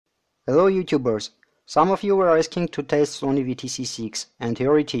Hello YouTubers! Some of you were asking to test Sony VTC6, and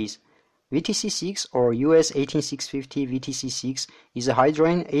here it is. VTC6 or US18650VTC6 is a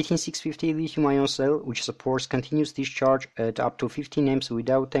high-drain 18650 lithium-ion cell which supports continuous discharge at up to 15 amps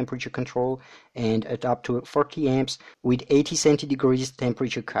without temperature control and at up to 40 amps with 80 centigrade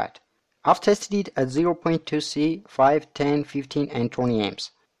temperature cut. I've tested it at 0.2 C, 5, 10, 15 and 20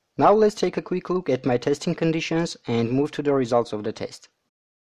 amps. Now let's take a quick look at my testing conditions and move to the results of the test.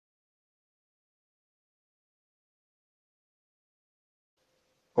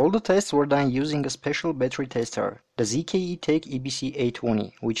 All the tests were done using a special battery tester, the ZKE Tech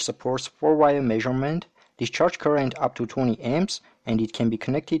EBC820, which supports 4-wire measurement, discharge current up to 20 amps, and it can be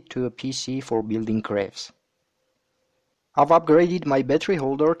connected to a PC for building graphs. I've upgraded my battery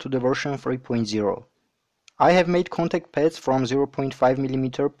holder to the version 3.0. I have made contact pads from 0.5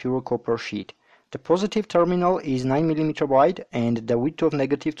 mm pure copper sheet. The positive terminal is 9 mm wide and the width of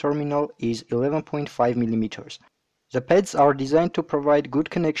negative terminal is 11.5 mm. The pads are designed to provide good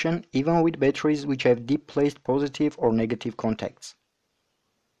connection even with batteries which have deep placed positive or negative contacts.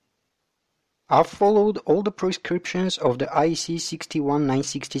 I've followed all the prescriptions of the IEC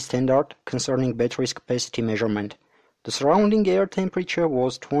 61960 standard concerning battery's capacity measurement. The surrounding air temperature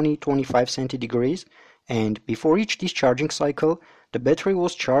was 20-25 centigrades, and before each discharging cycle, the battery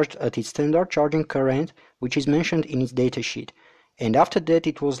was charged at its standard charging current, which is mentioned in its datasheet, and after that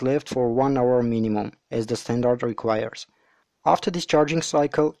it was left for 1 hour minimum, as the standard requires. After discharging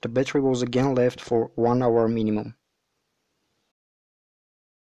cycle, the battery was again left for 1 hour minimum.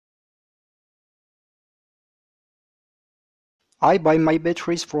 I buy my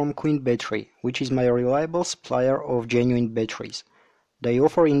batteries from Queen Battery, which is my reliable supplier of genuine batteries. They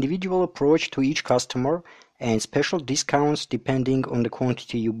offer individual approach to each customer and special discounts depending on the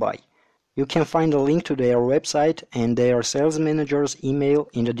quantity you buy. You can find a link to their website and their sales manager's email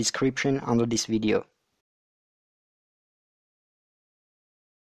in the description under this video.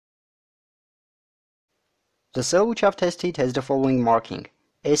 The cell which I've tested has the following marking: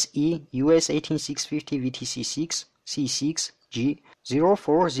 SE US18650VTC6 C6 G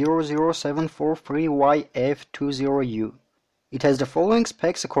 0400743YF20U. It has the following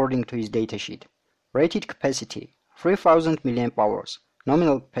specs according to its datasheet. Rated capacity 3000 mAh,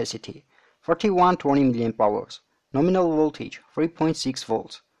 nominal capacity 4120 mAh, nominal voltage 3.6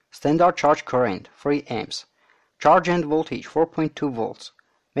 volts, standard charge current 3 amps, charge end voltage 4.2 volts,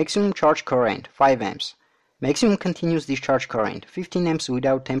 maximum charge current 5 amps, maximum continuous discharge current 15 amps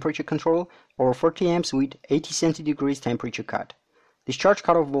without temperature control or 40 amps with 80 centigrades temperature cut. Discharge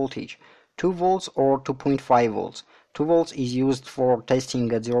cutoff voltage 2 volts or 2.5 volts. 2 volts is used for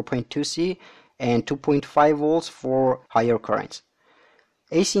testing at 0.2 C and 2.5 volts for higher currents.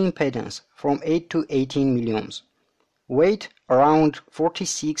 AC impedance from 8 to 18 milliohms. Weight around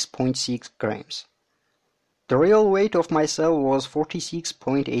 46.6 grams. The real weight of my cell was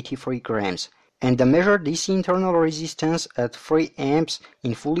 46.83 grams, and the measured DC internal resistance at 3 amps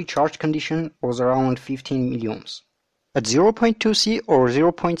in fully charged condition was around 15 milliohms. At 0.2 C or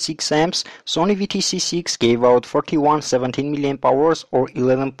 0.6 amps, Sony VTC6 gave out 4117 mAh or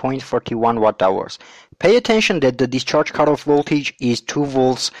 11.41 Wh. Pay attention that the discharge cutoff voltage is 2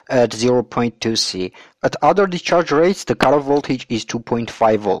 volts at 0.2 C. At other discharge rates, the cutoff voltage is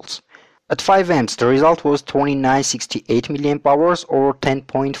 2.5 volts. At 5 amps, the result was 2968 mAh or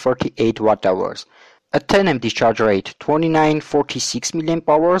 10.48 Wh. At 10 amp discharge rate, 2946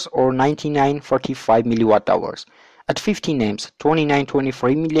 mAh or 9945 mWh. At 15 amps,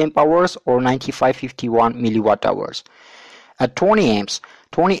 2923 mAh or 9551 mWh. At 20 amps,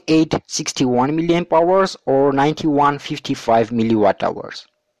 2861 mAh or 9155 mWh.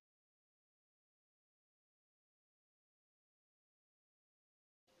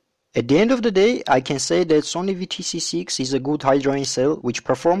 At the end of the day, I can say that Sony VTC6 is a good high-drain cell which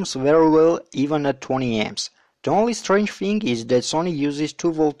performs very well even at 20 amps. The only strange thing is that Sony uses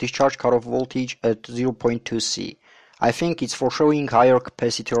 2 volt discharge cutoff voltage at 0.2 C. I think it's for showing higher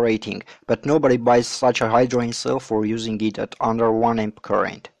capacity rating, but nobody buys such a high-drain cell for using it at under 1 amp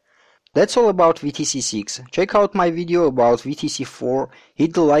current. That's all about VTC6. Check out my video about VTC4,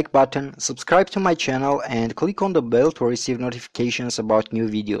 hit the like button, subscribe to my channel and click on the bell to receive notifications about new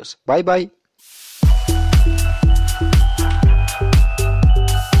videos. Bye bye!